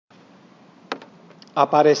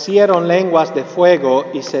Aparecieron lenguas de fuego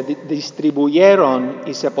y se distribuyeron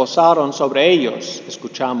y se posaron sobre ellos.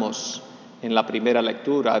 Escuchamos en la primera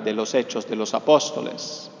lectura de los Hechos de los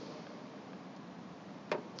Apóstoles.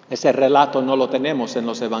 Ese relato no lo tenemos en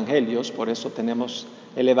los evangelios, por eso tenemos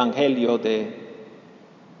el evangelio de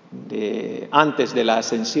antes de la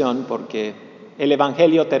ascensión, porque el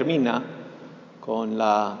evangelio termina con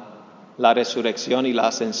la resurrección y la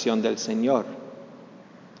ascensión del Señor.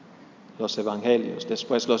 Los evangelios.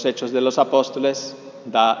 Después los Hechos de los Apóstoles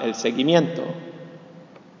da el seguimiento,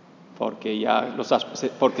 porque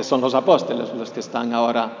son los apóstoles los que están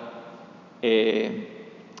ahora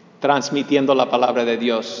transmitiendo la palabra de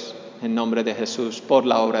Dios en nombre de Jesús por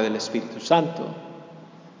la obra del Espíritu Santo.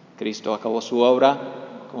 Cristo acabó su obra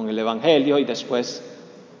con el evangelio y después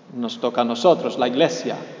nos toca a nosotros, la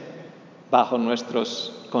iglesia, bajo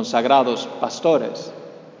nuestros consagrados pastores,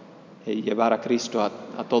 y llevar a Cristo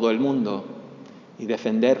a todo el mundo y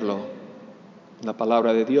defenderlo, la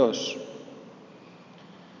palabra de Dios.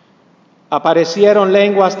 Aparecieron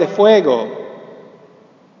lenguas de fuego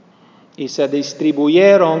y se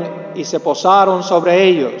distribuyeron y se posaron sobre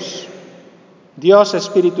ellos. Dios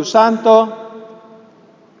Espíritu Santo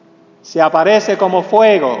se aparece como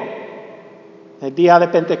fuego el día de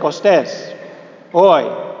Pentecostés,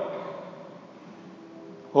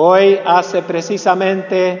 Hoy hace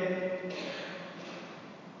precisamente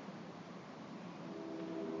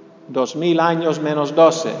 2000 años menos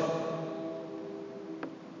 12.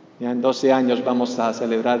 Ya en 12 años vamos a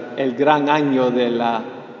celebrar el gran año de la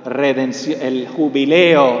redención, el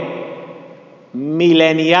jubileo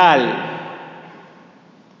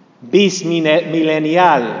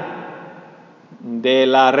bismilenial de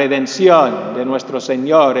la redención de nuestro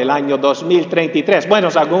Señor, el año 2033. Bueno,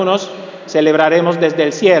 algunos celebraremos desde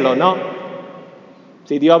el cielo, ¿no?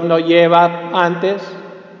 Si Dios nos lleva antes,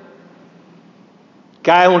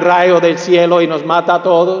 cae un rayo del cielo y nos mata a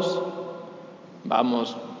todos,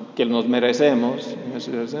 vamos, que nos merecemos.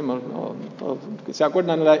 ¿No? ¿Se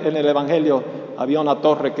acuerdan en el Evangelio? Había una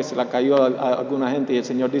torre que se la cayó a alguna gente y el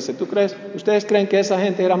Señor dice, ¿ustedes creen que esa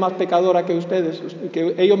gente era más pecadora que ustedes?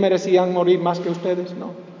 ¿Que ellos merecían morir más que ustedes?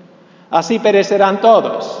 No. Así perecerán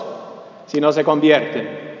todos si no se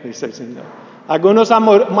convierten, dice el Señor. Algunos han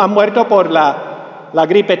muerto por la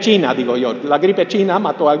gripe china, digo yo. La gripe china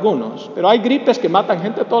mató a algunos, pero hay gripes que matan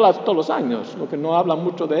gente todos los años, lo que no hablan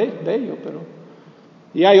mucho de ello, pero...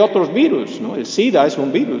 Y hay otros virus, ¿no? El SIDA es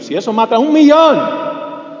un virus y eso mata a 1 millón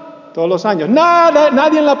todos los años.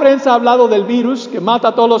 Nadie en la prensa ha hablado del virus que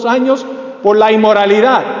mata todos los años por la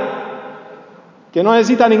inmoralidad, que no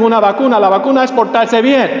necesita ninguna vacuna. La vacuna es portarse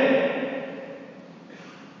bien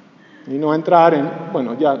y no entrar en...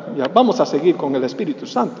 Bueno, ya vamos a seguir con el Espíritu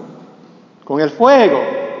Santo, con el fuego.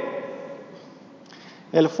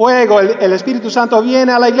 El fuego, el Espíritu Santo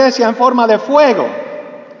viene a la iglesia en forma de fuego.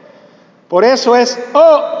 Por eso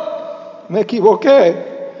me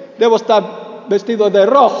equivoqué, debo estar vestido de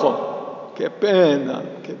rojo. Qué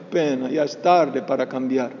pena, ya es tarde para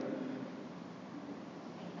cambiar.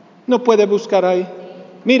 No puede buscar ahí.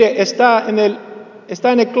 Mire, está en el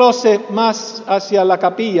closet más hacia la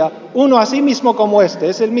capilla, uno así mismo como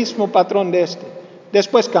es el mismo patrón de este.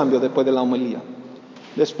 Después cambio, después de la homilía.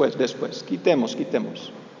 Después, quitemos.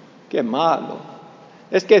 Qué malo.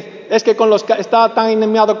 Es que estaba tan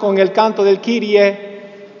animado con el canto del Kyrie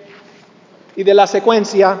y de la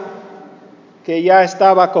secuencia que ya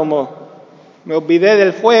estaba me olvidé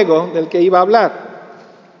del fuego del que iba a hablar.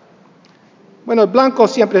 Bueno, el blanco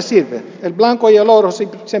siempre sirve, el blanco y el oro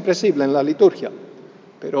siempre sirven en la liturgia,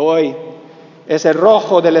 pero hoy es el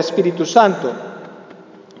rojo del Espíritu Santo.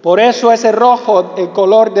 Por eso es el rojo el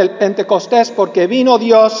color del Pentecostés, porque vino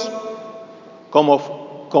Dios como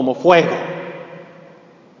fuego.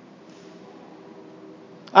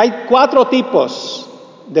 Hay 4 tipos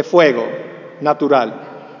de fuego natural.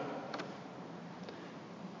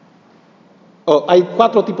 Hay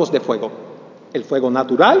 4 tipos de fuego. El fuego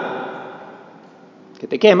natural, que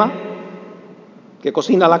te quema, que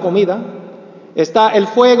cocina la comida. Está el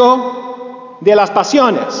fuego de las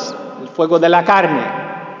pasiones, el fuego de la carne,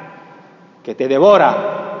 que te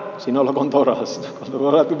devora si no lo controlas,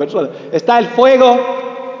 devora a tu persona. Está el fuego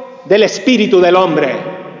del espíritu del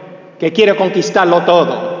hombre, que quiere conquistarlo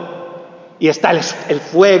todo. Y está el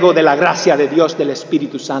fuego de la gracia de Dios, del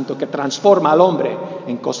Espíritu Santo, que transforma al hombre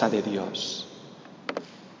en cosa de Dios,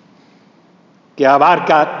 que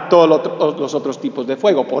abarca todos los otros tipos de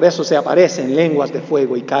fuego. Por eso se aparecen lenguas de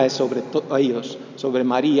fuego y cae sobre ellos, sobre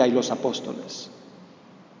María y los apóstoles.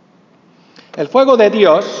 El fuego de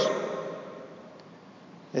Dios,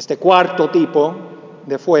 este 4º tipo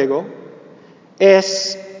de fuego,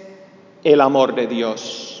 es el amor de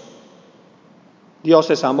Dios. Dios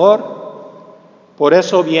es amor, por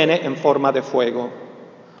eso viene en forma de fuego.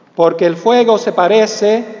 Porque el fuego se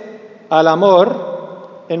parece al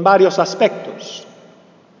amor en varios aspectos.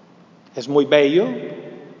 Es muy bello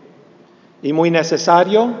y muy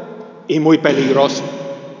necesario y muy peligroso.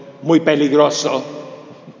 Muy peligroso.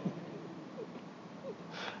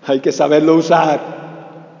 Hay que saberlo usar.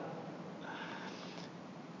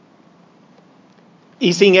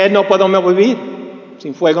 Y sin él no podemos vivir.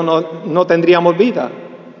 Sin fuego no tendríamos vida.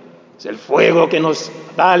 Es el fuego que nos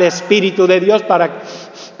da el Espíritu de Dios para que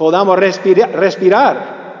podamos respirar.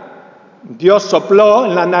 Dios sopló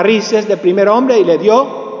en las narices del primer hombre y le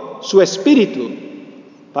dio su Espíritu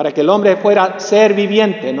para que el hombre fuera ser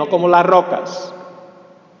viviente, no como las rocas.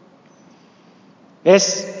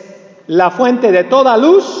 Es la fuente de toda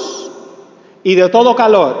luz y de todo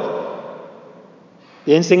calor.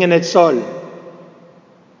 Piensen en el sol.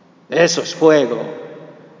 Eso es fuego.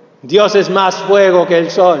 Dios es más fuego que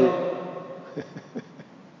el sol.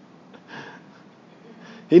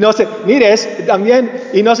 Y no se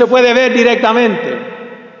puede ver directamente.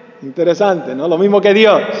 Interesante, ¿no? Lo mismo que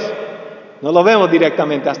Dios. No lo vemos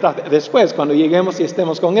directamente hasta después, cuando lleguemos y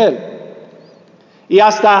estemos con Él. Y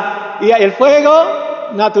el fuego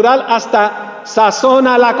natural hasta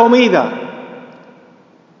sazona la comida.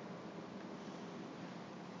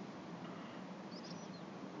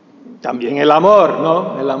 También el amor,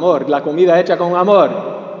 ¿no? El amor, la comida hecha con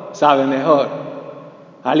amor, sabe mejor.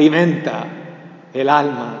 Alimenta el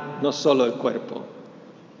alma, no solo el cuerpo.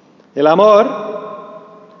 El amor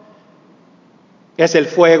es el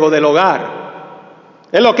fuego del hogar.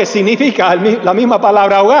 Es lo que significa la misma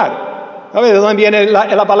palabra hogar. ¿Sabes de dónde viene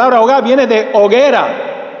la palabra hogar? Viene de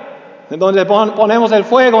hoguera, de donde ponemos el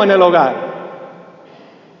fuego en el hogar.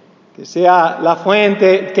 Que sea la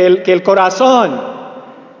fuente, que el corazón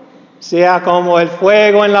sea como el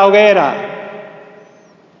fuego en la hoguera,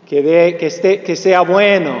 que sea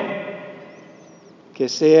bueno, que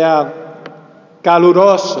sea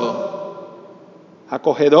caluroso,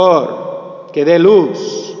 acogedor, que dé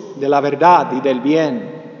luz de la verdad y del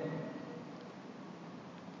bien.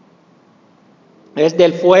 Es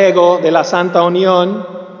del fuego de la santa unión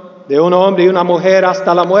de un hombre y una mujer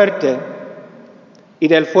hasta la muerte, y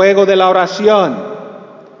del fuego de la oración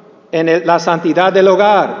en la santidad del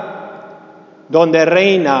hogar, donde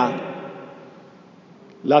reina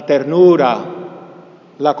la ternura,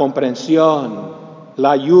 la comprensión,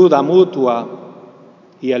 la ayuda mutua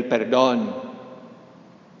y el perdón.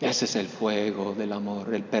 Ese es el fuego del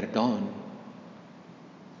amor, el perdón.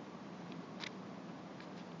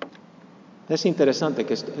 Es interesante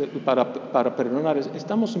que para perdonar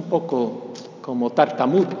estamos un poco como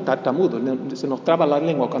tartamudos. Se nos traba la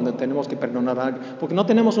lengua cuando tenemos que perdonar a alguien, porque no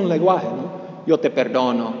tenemos un lenguaje, ¿no? Yo te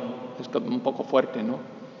perdono, es un poco fuerte, ¿no?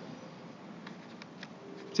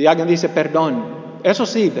 Si alguien dice perdón, eso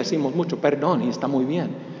sí, decimos mucho perdón y está muy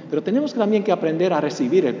bien, pero tenemos también que aprender a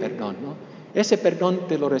recibir el perdón, ¿no? Ese perdón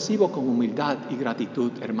te lo recibo con humildad y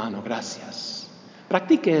gratitud, hermano, gracias.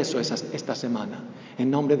 Practique eso esta semana, en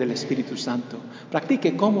nombre del Espíritu Santo.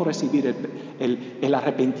 Practique cómo recibir el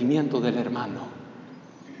arrepentimiento del hermano.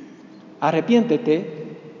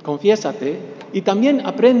 Arrepiéntete, confiésate y también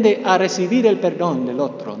aprende a recibir el perdón del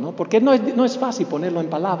otro, ¿no? Porque no es fácil ponerlo en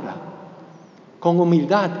palabra. Con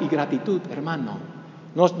humildad y gratitud, hermano.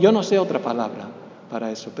 Yo no sé otra palabra para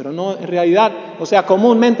eso, pero no, en realidad,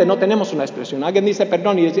 comúnmente no tenemos una expresión. Alguien dice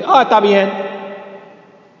perdón y dice, está bien.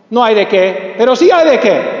 No hay de qué, pero sí hay de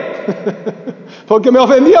qué, porque me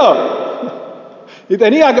ofendió y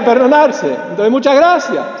tenía que perdonarse. Entonces, muchas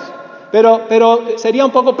gracias. Pero sería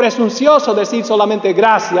un poco presuncioso decir solamente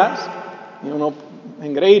gracias y uno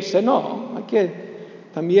engreírse. No, hay que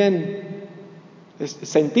también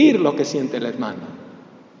sentir lo que siente el hermano.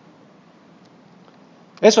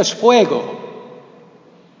 Eso es fuego.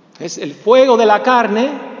 Es el fuego de la carne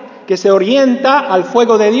que se orienta al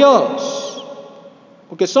fuego de Dios.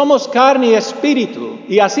 Porque somos carne y espíritu,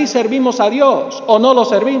 y así servimos a Dios, o no lo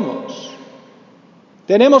servimos.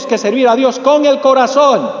 Tenemos que servir a Dios con el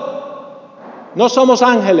corazón. No somos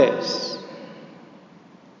ángeles.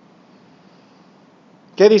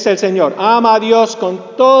 ¿Qué dice el Señor? Ama a Dios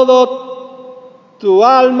con todo tu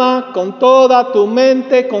alma, con toda tu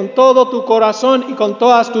mente, con todo tu corazón y con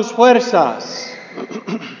todas tus fuerzas.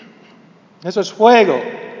 Eso es fuego.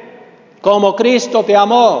 Como Cristo te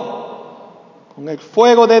amó. Con el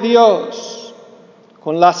fuego de Dios,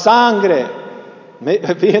 con la sangre.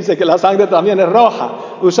 Fíjense que la sangre también es roja.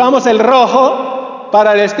 Usamos el rojo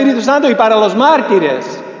para el Espíritu Santo y para los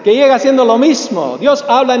mártires. que llega siendo lo mismo. Dios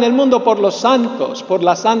habla en el mundo por los santos, por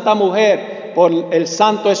la santa mujer, por el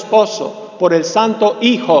santo esposo, por el santo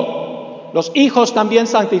hijo. Los hijos también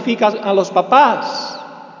santifican a los papás.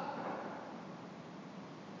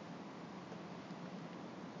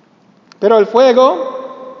 Pero el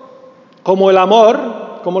fuego, como el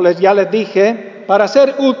amor, como ya les dije, para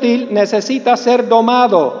ser útil necesita ser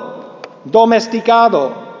domado,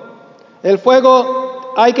 domesticado. El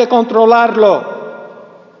fuego hay que controlarlo.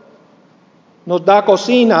 Nos da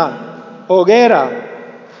cocina, hoguera.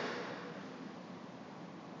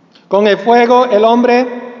 Con el fuego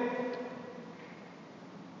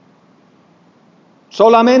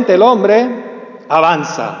solamente el hombre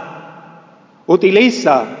avanza.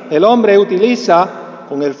 El hombre utiliza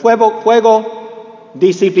con el fuego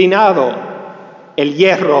disciplinado el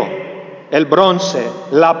hierro, el bronce,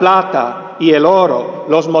 la plata y el oro,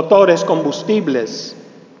 los motores combustibles,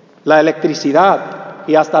 la electricidad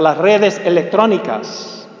y hasta las redes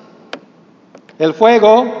electrónicas. El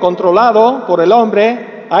fuego controlado por el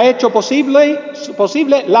hombre ha hecho posible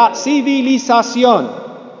la civilización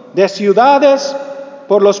de ciudades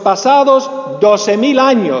por los pasados 12,000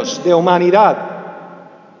 años de humanidad.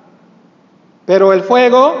 Pero el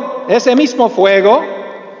fuego, ese mismo fuego,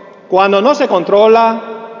 cuando no se controla,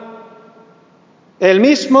 el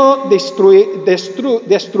mismo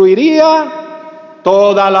destruiría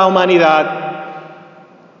toda la humanidad.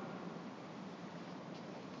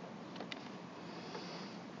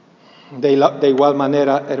 De igual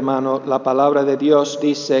manera, hermano, la palabra de Dios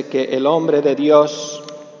dice que el hombre de Dios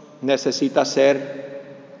necesita ser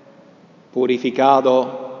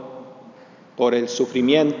purificado por el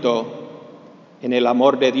sufrimiento en el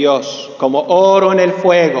amor de Dios, como oro en el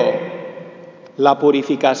fuego. La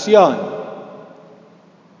purificación,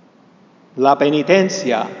 la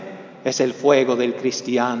penitencia es el fuego del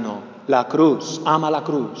cristiano. La cruz, ama la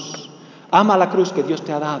cruz que Dios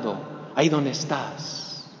te ha dado, ahí donde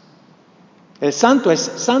estás. El santo es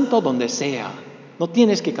santo donde sea, no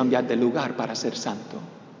tienes que cambiar de lugar para ser santo.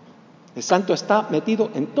 El santo está metido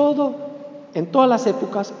en todo, en todas las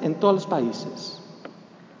épocas, en todos los países,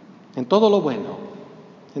 en todo lo bueno,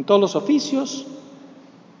 en todos los oficios.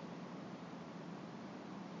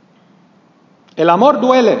 El amor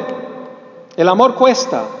duele, el amor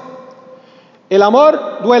cuesta, el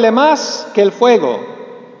amor duele más que el fuego,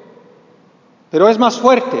 pero es más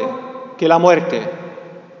fuerte que la muerte.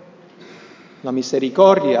 La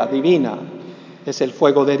misericordia divina es el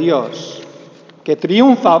fuego de Dios que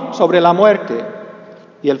triunfa sobre la muerte.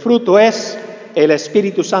 Y el fruto es el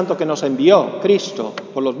Espíritu Santo que nos envió Cristo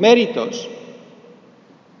por los méritos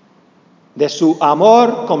de su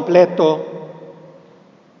amor completo,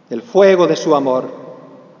 el fuego de su amor.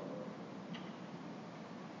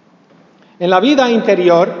 En la vida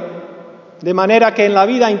interior, de manera que en la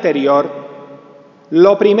vida interior,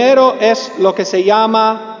 lo primero es lo que se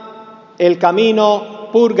llama el camino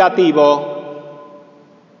purgativo,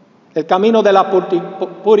 el camino de la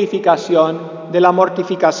purificación, de la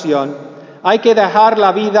mortificación. Hay que dejar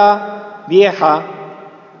la vida vieja,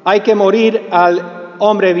 hay que morir al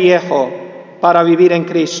hombre viejo para vivir en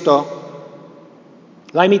Cristo.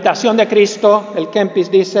 La imitación de Cristo, el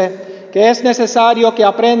Kempis dice que es necesario que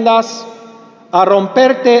aprendas a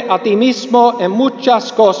romperte a ti mismo en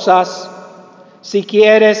muchas cosas si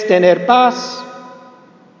quieres tener paz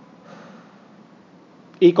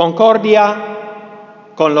y concordia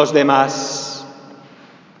con los demás.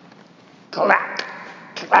 ¡Clac!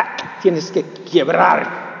 ¡Clac! Tienes que quebrar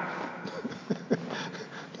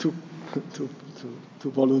tu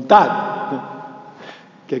voluntad.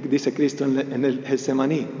 Que dice Cristo en el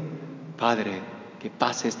Getsemaní: Padre, que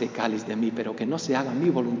pase este cáliz de mí, pero que no se haga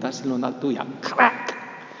mi voluntad sino la tuya. ¡Clac!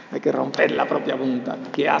 Hay que romper la propia voluntad.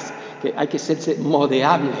 Que hay que serse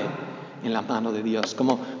moldeable en la mano de Dios,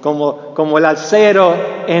 como el alcero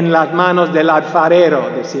en las manos del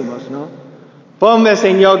alfarero, decimos, ¿no? Ponme,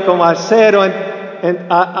 Señor, como alcero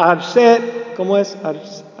 ¿cómo es?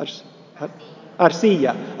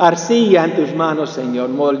 Arcilla en tus manos, Señor.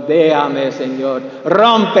 Moldéame, Señor.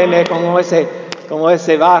 Rómpeme como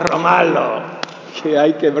ese barro malo que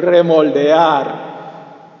hay que remoldear.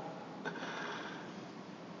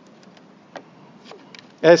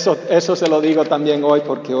 Eso se lo digo también hoy,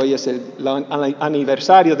 porque hoy es el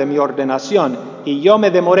aniversario de mi ordenación y yo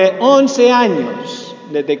me demoré 11 años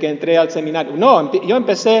desde que entré al seminario. No, yo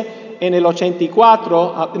empecé en el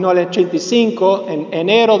 85, en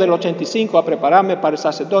enero del 85 a prepararme para el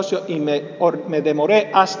sacerdocio y me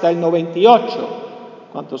demoré hasta el 98.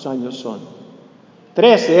 ¿Cuántos años son?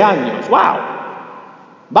 13 años. ¡Wow!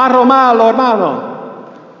 Barro malo, hermano.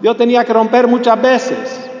 Yo tenía que romper muchas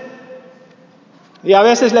veces. Y a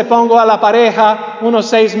veces le pongo a la pareja unos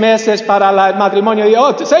 6 meses para el matrimonio. Y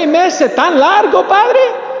digo, 6 meses, tan largo, padre.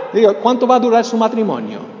 Digo, ¿cuánto va a durar su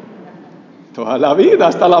matrimonio? Toda la vida,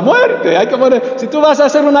 hasta la muerte. Hay que poner, si tú vas a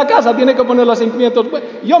hacer una casa, tienes que poner los cimientos.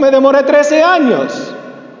 Yo me demoré 13 años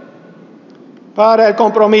para el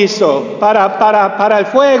compromiso, para el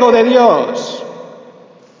fuego de Dios,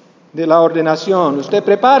 de la ordenación. Usted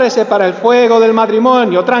prepárese para el fuego del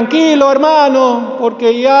matrimonio. Tranquilo, hermano,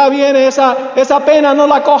 porque ya viene esa pena, no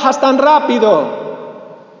la cojas tan rápido.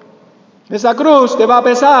 Esa cruz te va a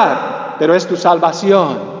pesar, pero es tu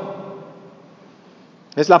salvación.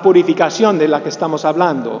 Es la purificación de la que estamos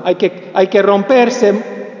hablando. Hay que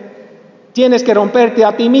romperse. Tienes que romperte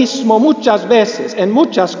a ti mismo muchas veces, en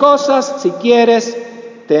muchas cosas, si quieres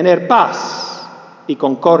tener paz y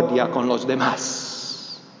concordia con los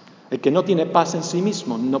demás. El que no tiene paz en sí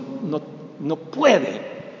mismo no puede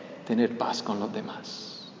tener paz con los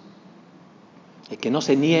demás. El que no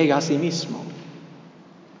se niega a sí mismo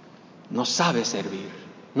no sabe servir,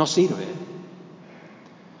 no sirve.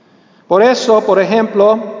 Por eso, por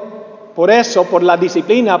ejemplo, por la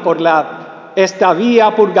disciplina, esta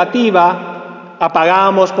vía purgativa,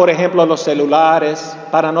 apagamos, por ejemplo, los celulares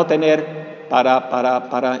para no tener,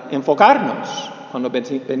 para enfocarnos cuando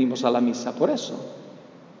venimos a la misa. Por eso.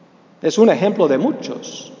 Es un ejemplo de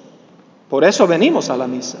muchos. Por eso venimos a la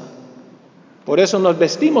misa. Por eso nos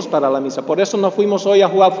vestimos para la misa. Por eso nos fuimos hoy a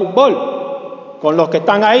jugar fútbol con los que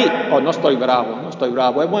están ahí. No estoy bravo.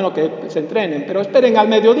 Es bueno que se entrenen, pero esperen al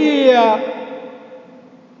mediodía.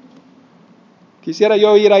 Quisiera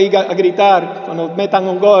yo ir ahí a gritar cuando metan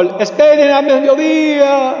un gol. Esperen al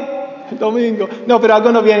mediodía. El domingo. No, pero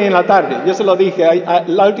algunos vienen en la tarde. Yo se lo dije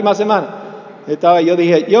la última semana. Yo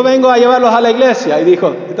dije, yo vengo a llevarlos a la iglesia. Y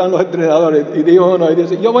dijo, están los entrenadores. Y dijo uno, y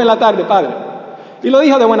dice, yo voy en la tarde, padre. Y lo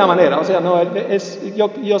dijo de buena manera. O sea,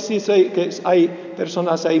 yo sí sé que hay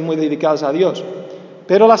personas ahí muy dedicadas a Dios.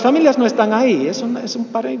 Pero las familias no están ahí.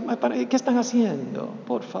 ¿Qué están haciendo?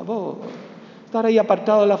 Por favor. Estar ahí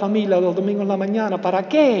apartado de la familia los domingos en la mañana. ¿Para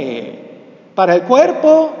qué? ¿Para el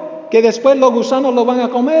cuerpo? ¿Que después los gusanos lo van a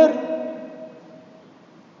comer?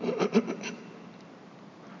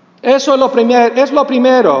 Eso es lo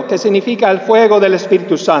primero que significa el fuego del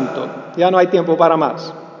Espíritu Santo. Ya no hay tiempo para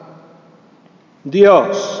más.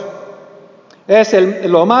 Dios Él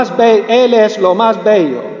es lo más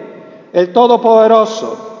bello, el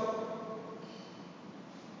Todopoderoso.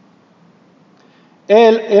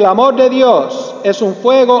 El amor de Dios es un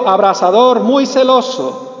fuego abrasador muy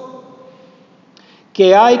celoso,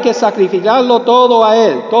 que hay que sacrificarlo todo a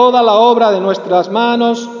Él. Toda la obra de nuestras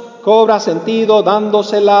manos cobra sentido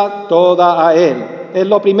dándosela toda a Él. Es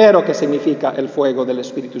lo primero que significa el fuego del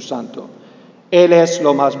Espíritu Santo. Él es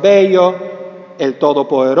lo más bello, el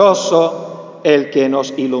Todopoderoso, el que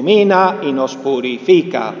nos ilumina y nos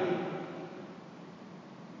purifica,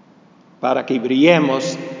 para que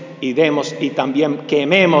brillemos y demos y también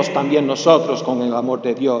quememos también nosotros con el amor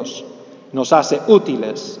de Dios. Nos hace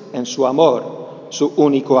útiles en su amor, su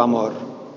único amor.